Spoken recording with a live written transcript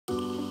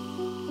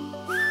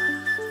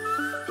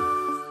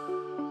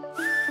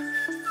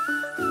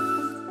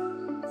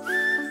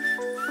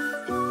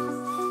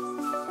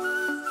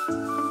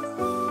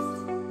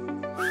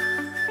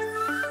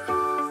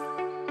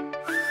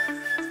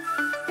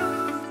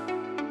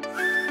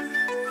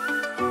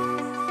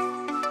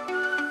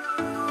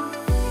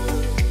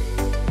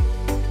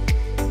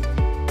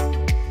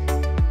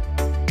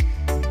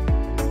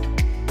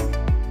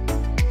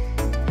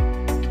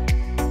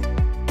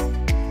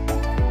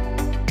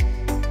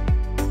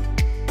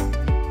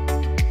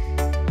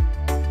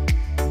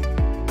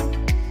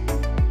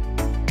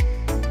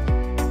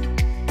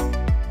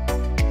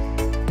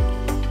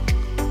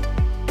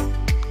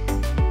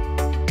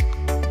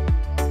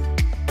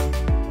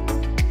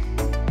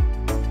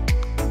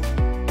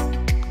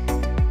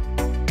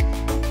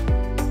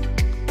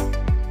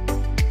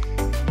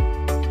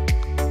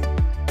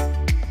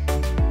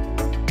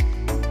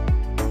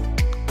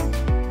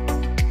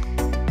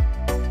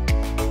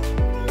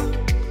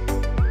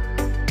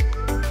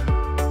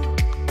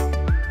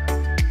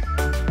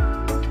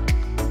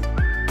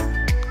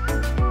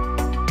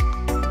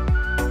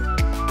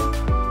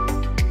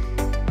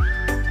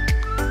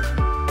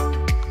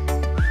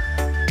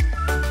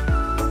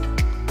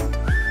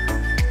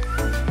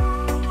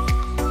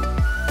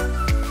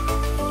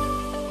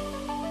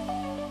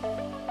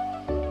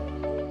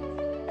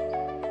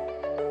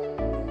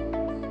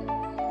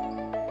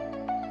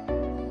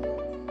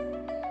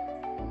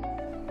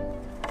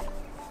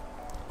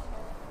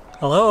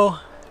Hello.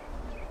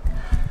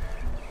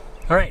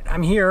 All right,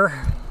 I'm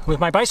here with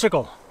my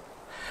bicycle.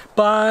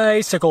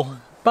 Bicycle.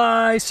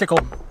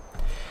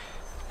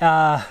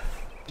 My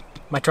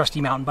trusty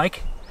mountain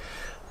bike.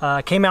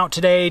 Came out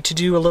today to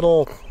do a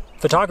little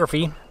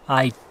photography.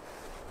 I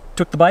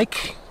took the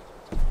bike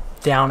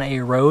down a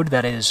road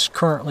that is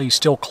currently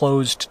still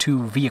closed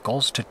to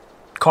vehicles, to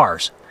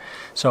cars.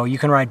 So you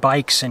can ride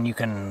bikes and you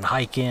can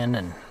hike in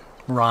and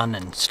run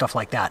and stuff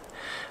like that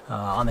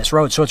on this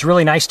road. So it's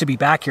really nice to be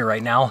back here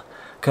right now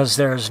because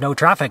there's no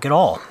traffic at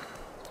all.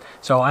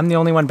 So I'm the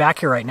only one back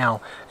here right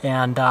now,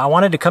 and I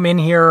wanted to come in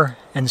here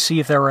and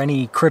see if there were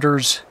any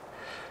critters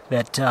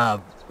that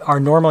are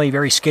normally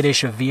very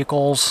skittish of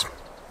vehicles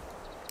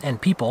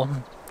and people,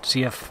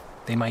 see if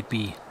they might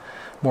be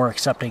more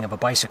accepting of a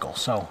bicycle.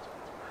 So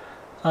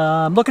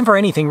I'm looking for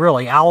anything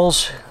really.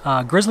 Owls,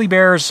 grizzly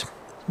bears,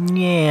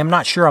 yeah, I'm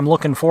not sure I'm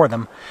looking for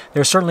them.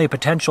 There's certainly a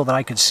potential that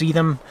I could see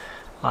them.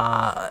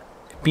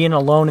 Being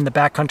alone in the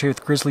backcountry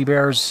with grizzly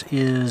bears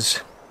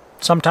is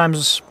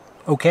sometimes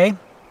okay,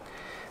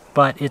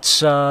 but it's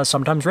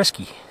sometimes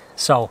risky.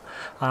 So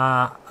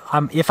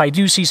if I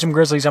do see some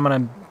grizzlies, I'm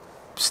going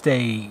to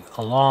stay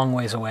a long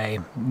ways away,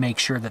 make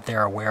sure that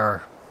they're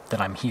aware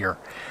that I'm here,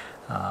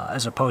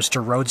 as opposed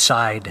to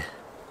roadside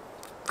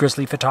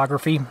grizzly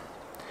photography.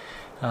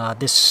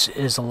 This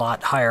is a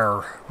lot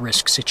higher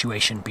risk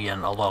situation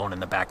being alone in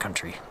the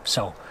backcountry.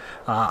 So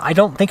I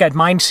don't think I'd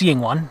mind seeing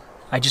one.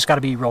 I just got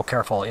to be real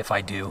careful if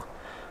I do.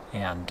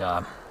 And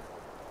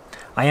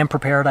I am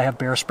prepared. I have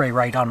bear spray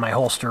right on my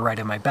holster, right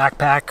in my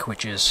backpack,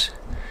 which is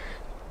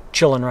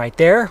chilling right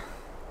there.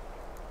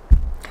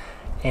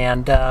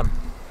 And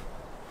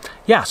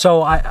yeah,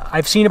 so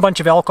I've seen a bunch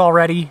of elk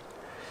already.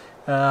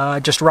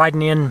 Just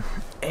riding in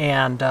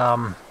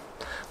and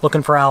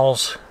looking for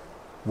owls.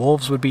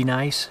 Wolves would be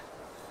nice.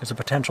 There's a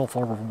potential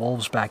for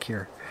wolves back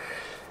here.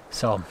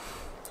 So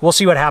we'll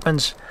see what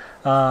happens.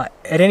 At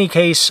any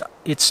case,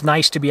 it's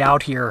nice to be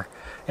out here.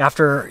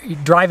 After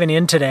driving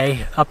in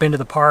today up into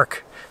the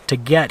park to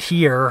get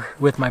here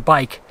with my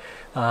bike,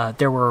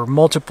 there were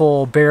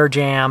multiple bear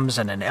jams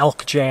and an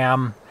elk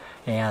jam,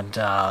 and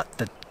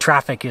the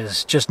traffic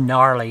is just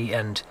gnarly,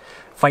 and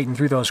fighting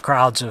through those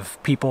crowds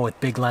of people with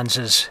big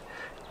lenses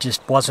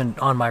just wasn't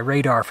on my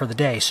radar for the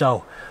day.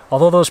 So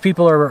although those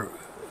people are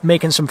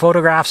making some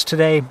photographs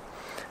today,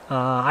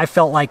 I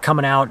felt like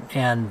coming out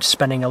and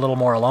spending a little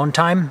more alone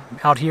time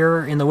out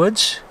here in the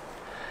woods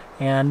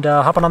and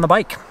hopping on the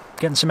bike,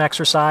 getting some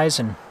exercise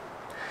and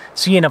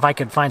seeing if I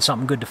could find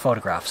something good to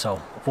photograph.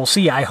 So we'll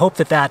see. I hope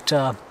that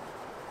the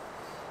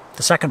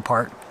second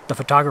part, the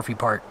photography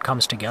part,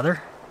 comes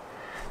together.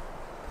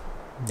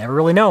 Never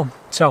really know.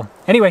 So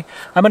anyway,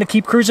 I'm going to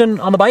keep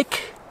cruising on the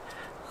bike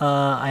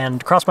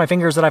and cross my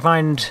fingers that I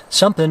find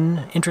something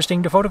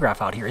interesting to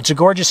photograph out here. It's a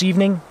gorgeous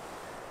evening.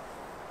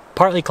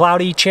 Partly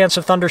cloudy, chance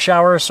of thunder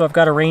showers, so I've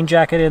got a rain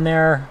jacket in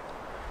there.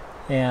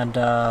 And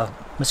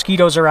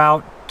mosquitoes are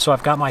out, so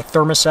I've got my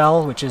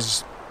Thermacell, which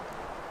is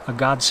a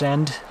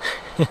godsend.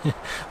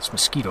 Those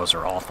mosquitoes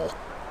are awful.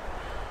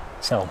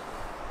 So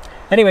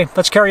anyway,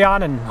 let's carry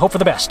on and hope for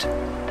the best.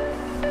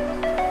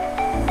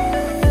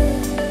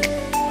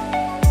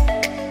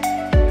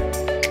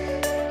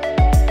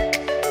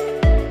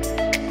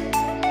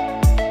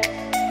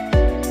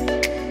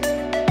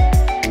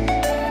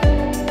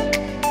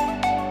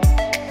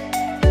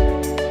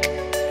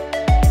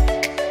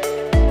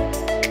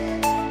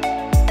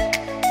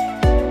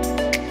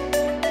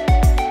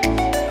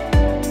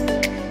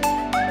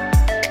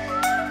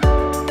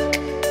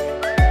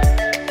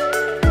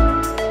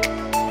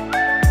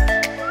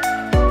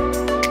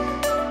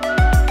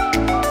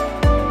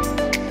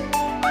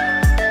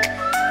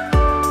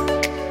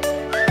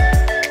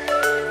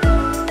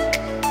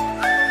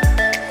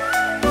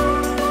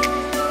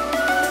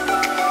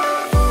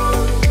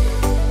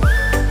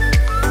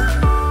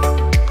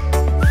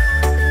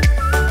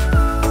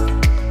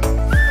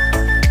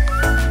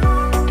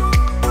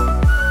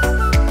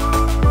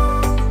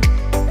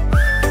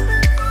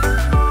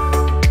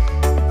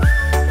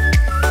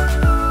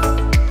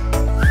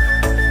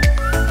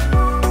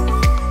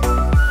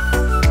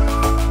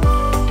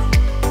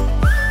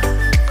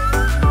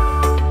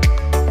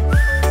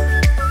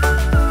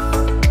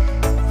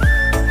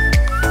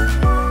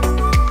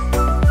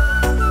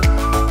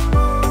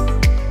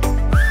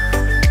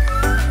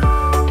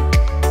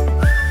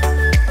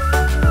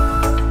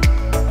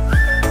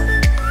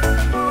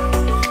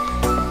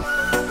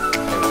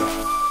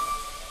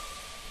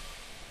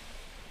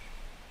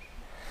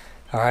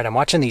 Alright, I'm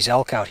watching these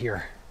elk out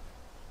here,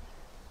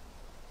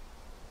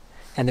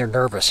 and they're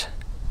nervous.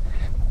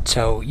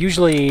 So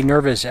usually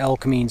nervous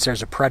elk means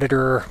there's a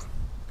predator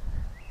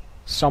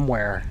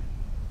somewhere.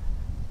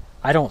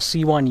 I don't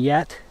see one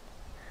yet,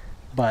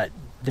 but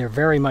they're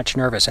very much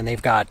nervous, and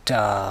they've got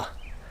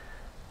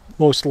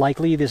most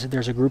likely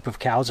there's a group of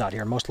cows out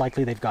here. Most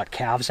likely they've got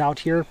calves out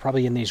here,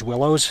 probably in these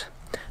willows.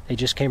 They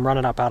just came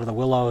running up out of the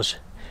willows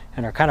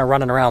and are kind of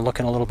running around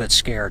looking a little bit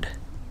scared.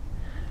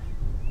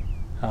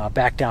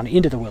 Back down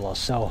into the willows.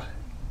 So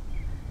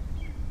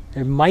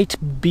There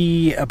might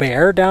be a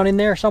bear down in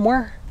there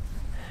somewhere.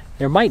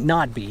 There might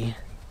not be.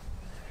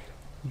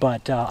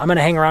 But I'm going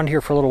to hang around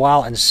here for a little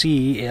while and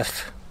see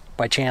if,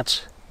 by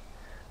chance,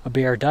 a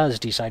bear does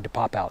decide to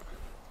pop out.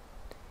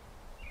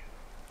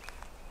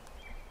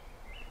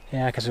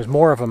 Yeah, because there's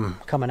more of them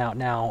coming out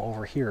now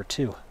over here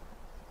too.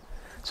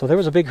 So there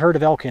was a big herd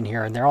of elk in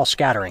here and they're all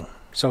scattering.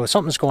 So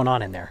something's going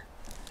on in there.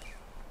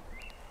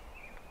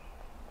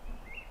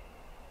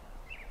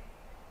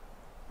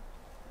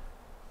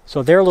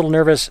 So they're a little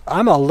nervous.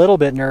 I'm a little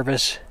bit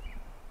nervous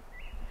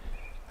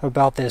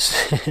about this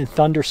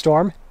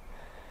thunderstorm.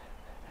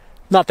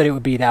 Not that it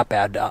would be that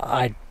bad.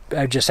 I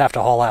just have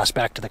to haul ass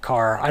back to the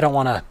car. I don't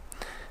want to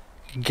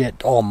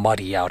get all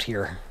muddy out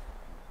here.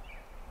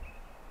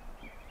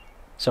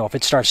 So if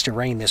it starts to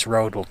rain, this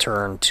road will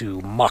turn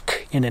to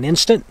muck in an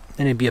instant,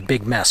 and it'd be a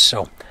big mess.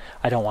 So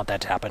I don't want that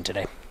to happen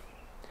today,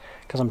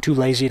 because I'm too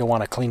lazy to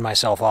want to clean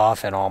myself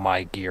off and all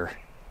my gear.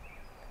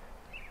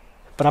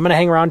 But I'm going to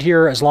hang around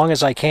here as long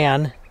as I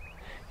can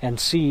and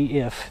see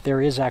if there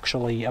is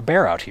actually a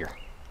bear out here,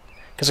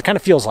 because it kind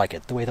of feels like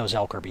it, the way those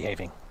elk are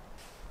behaving.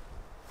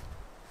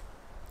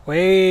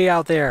 Way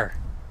out there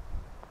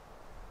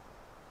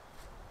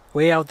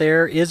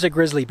is a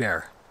grizzly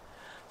bear.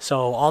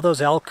 So all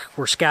those elk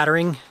were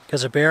scattering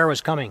because a bear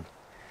was coming.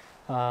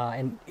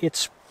 And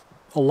it's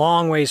a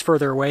long ways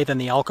further away than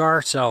the elk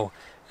are, so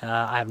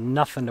I have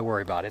nothing to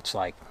worry about. It's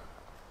like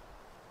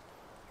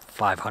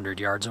 500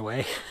 yards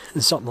away,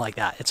 something like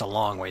that. It's a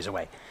long ways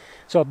away.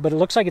 So, but it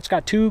looks like it's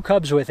got 2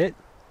 cubs with it,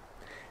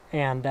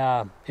 and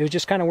it was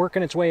just kind of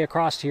working its way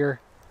across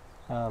here.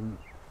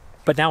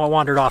 But now it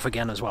wandered off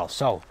again as well.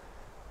 So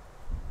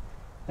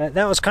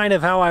that was kind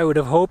of how I would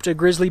have hoped a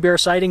grizzly bear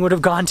sighting would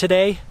have gone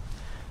today.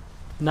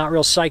 Not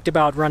real psyched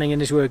about running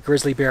into a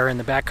grizzly bear in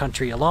the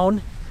backcountry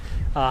alone.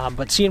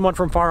 But seeing one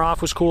from far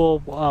off was cool.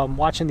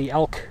 Watching the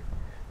elk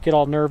get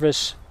all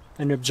nervous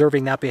and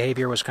observing that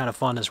behavior was kind of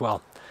fun as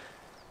well.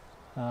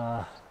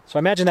 So I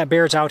imagine that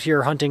bear's out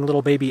here hunting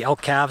little baby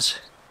elk calves.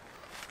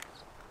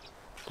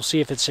 We'll see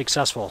if it's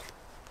successful.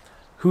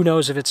 Who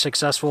knows if it's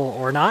successful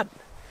or not?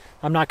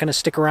 I'm not going to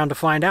stick around to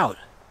find out.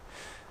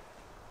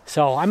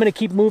 So I'm going to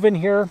keep moving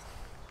here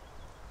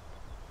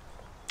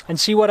and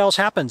see what else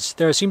happens.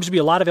 There seems to be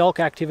a lot of elk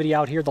activity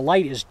out here. The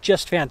light is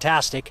just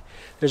fantastic.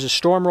 There's a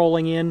storm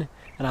rolling in,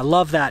 and I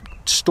love that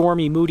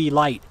stormy, moody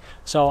light.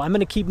 So I'm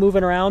going to keep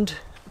moving around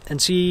and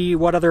see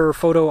what other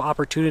photo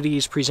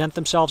opportunities present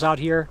themselves out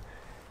here.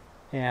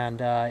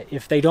 And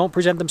if they don't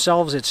present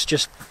themselves, it's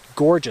just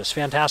gorgeous,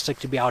 fantastic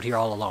to be out here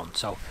all alone.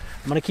 So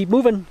I'm going to keep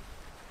moving.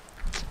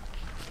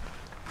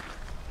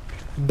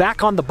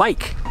 Back on the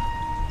bike.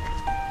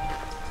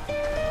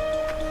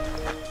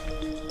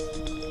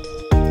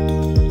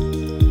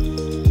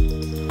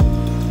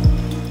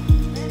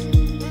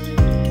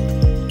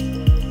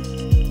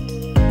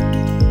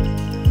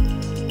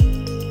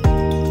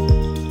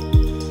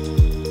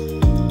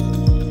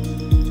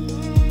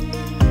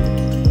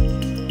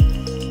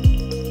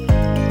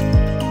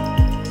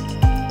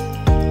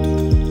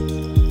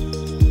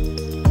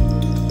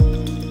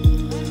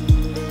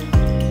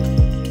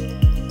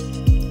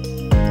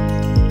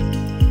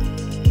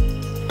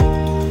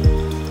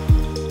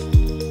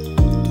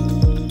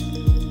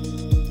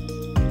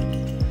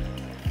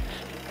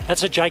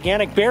 That's a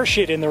gigantic bear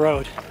shit in the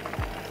road.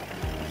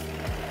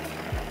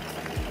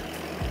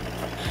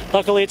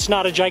 Luckily, it's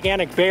not a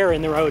gigantic bear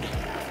in the road.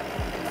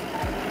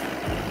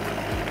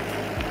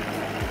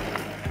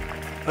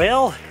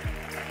 Well,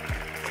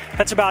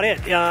 that's about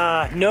it.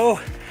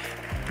 No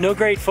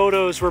great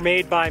photos were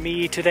made by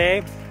me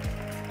today.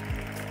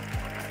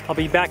 I'll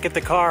be back at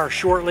the car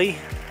shortly.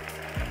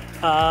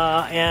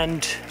 But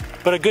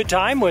a good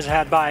time was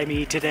had by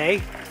me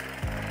today.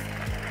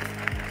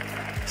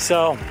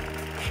 So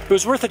it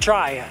was worth a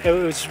try. It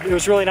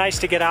was really nice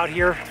to get out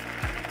here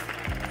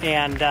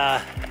and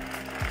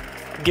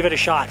give it a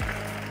shot.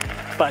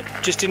 But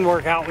just didn't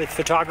work out with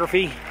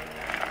photography,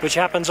 which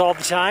happens all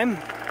the time.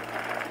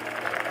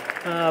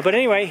 But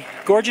anyway,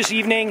 gorgeous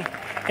evening,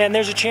 and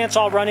there's a chance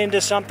I'll run into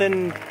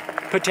something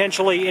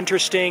potentially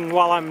interesting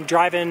while I'm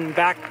driving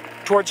back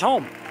towards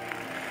home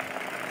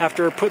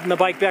after putting the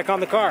bike back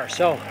on the car.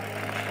 So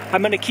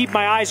I'm going to keep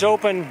my eyes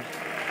open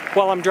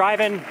while I'm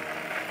driving,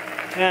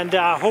 and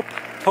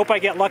hope I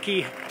get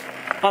lucky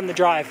on the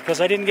drive,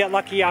 because I didn't get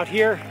lucky out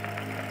here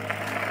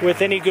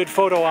with any good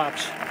photo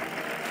ops.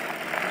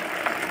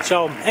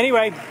 So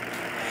anyway,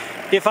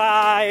 if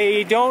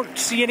I don't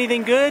see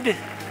anything good,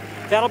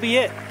 that'll be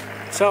it.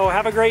 So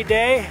have a great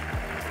day,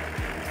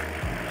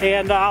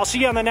 and I'll see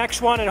you on the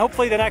next one, and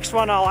hopefully the next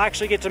one I'll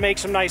actually get to make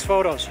some nice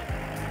photos.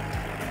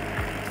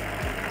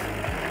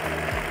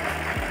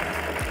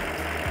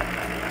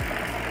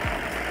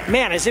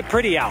 Man, is it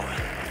pretty out.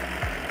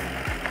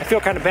 I feel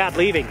kind of bad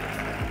leaving,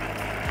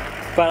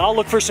 but I'll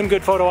look for some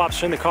good photo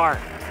ops in the car,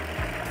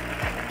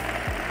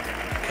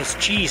 because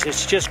geez,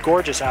 it's just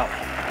gorgeous out.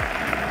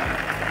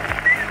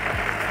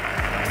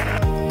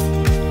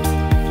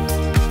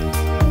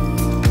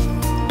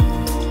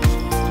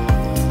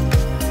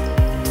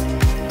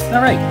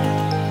 All right,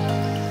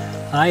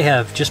 I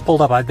have just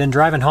pulled up. I've been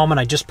driving home and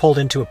I just pulled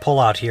into a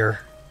pullout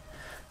here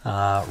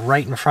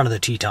right in front of the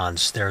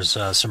Tetons. There's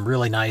some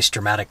really nice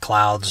dramatic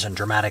clouds and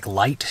dramatic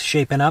light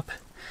shaping up.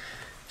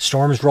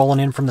 Storm's rolling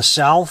in from the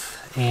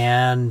south,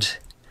 and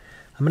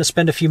I'm going to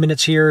spend a few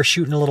minutes here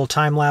shooting a little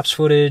time-lapse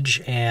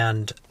footage,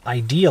 and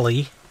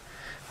ideally,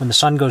 when the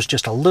sun goes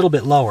just a little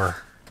bit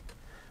lower,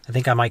 I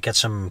think I might get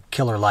some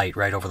killer light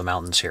right over the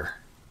mountains here.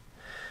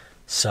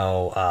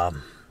 So,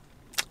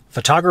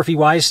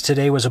 photography-wise,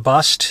 today was a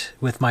bust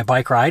with my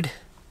bike ride.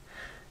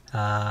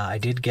 I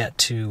did get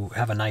to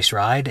have a nice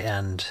ride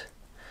and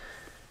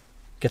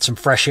get some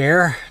fresh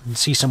air and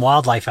see some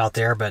wildlife out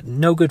there, but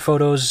no good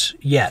photos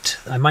yet.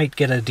 I might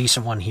get a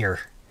decent one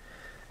here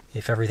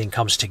if everything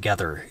comes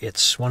together.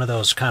 It's one of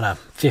those kind of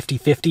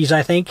 50-50s,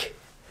 I think,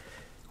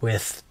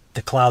 with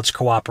the clouds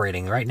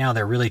cooperating. Right now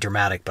they're really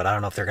dramatic, but I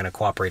don't know if they're going to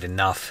cooperate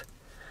enough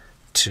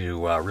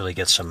to really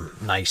get some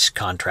nice,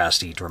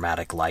 contrasty,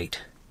 dramatic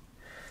light.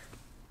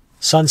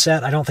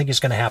 Sunset, I don't think is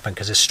going to happen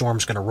because this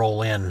storm's going to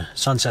roll in.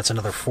 Sunset's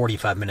another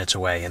 45 minutes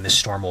away, and this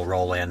storm will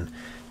roll in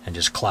and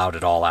just cloud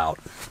it all out.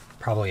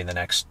 Probably in the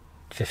next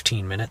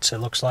 15 minutes, it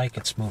looks like.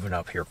 It's moving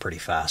up here pretty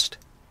fast.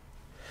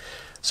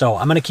 So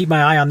I'm going to keep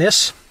my eye on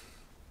this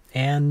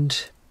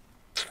and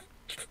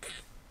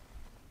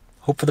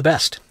hope for the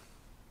best.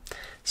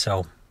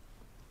 So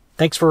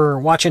thanks for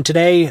watching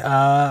today.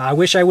 I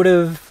wish I would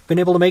have been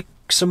able to make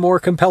some more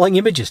compelling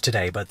images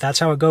today, but that's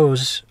how it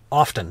goes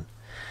often.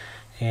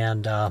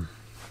 And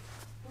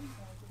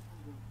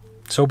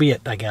so be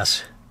it, I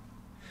guess.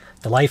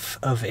 The life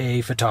of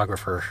a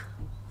photographer,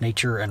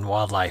 nature and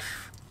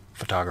wildlife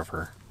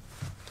photographer.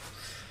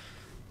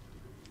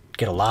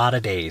 Get a lot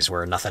of days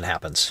where nothing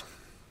happens.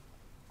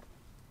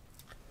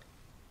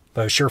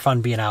 But it was sure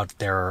fun being out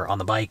there on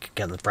the bike,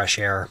 getting the fresh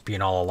air,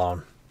 being all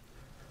alone.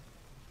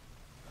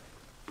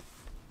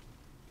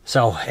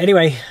 So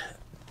anyway,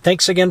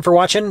 thanks again for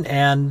watching,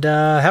 and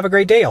have a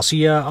great day. I'll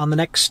see you on the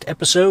next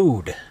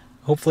episode.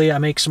 Hopefully I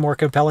make some more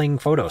compelling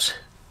photos,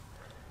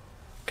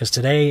 because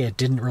today it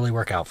didn't really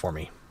work out for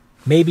me.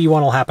 Maybe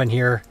one will happen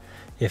here.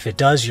 If it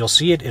does, you'll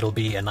see it. It'll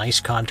be a nice,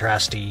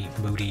 contrasty,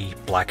 moody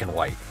black and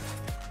white,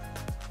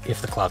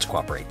 if the clouds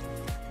cooperate.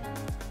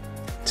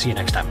 See you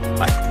next time.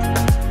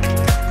 Bye.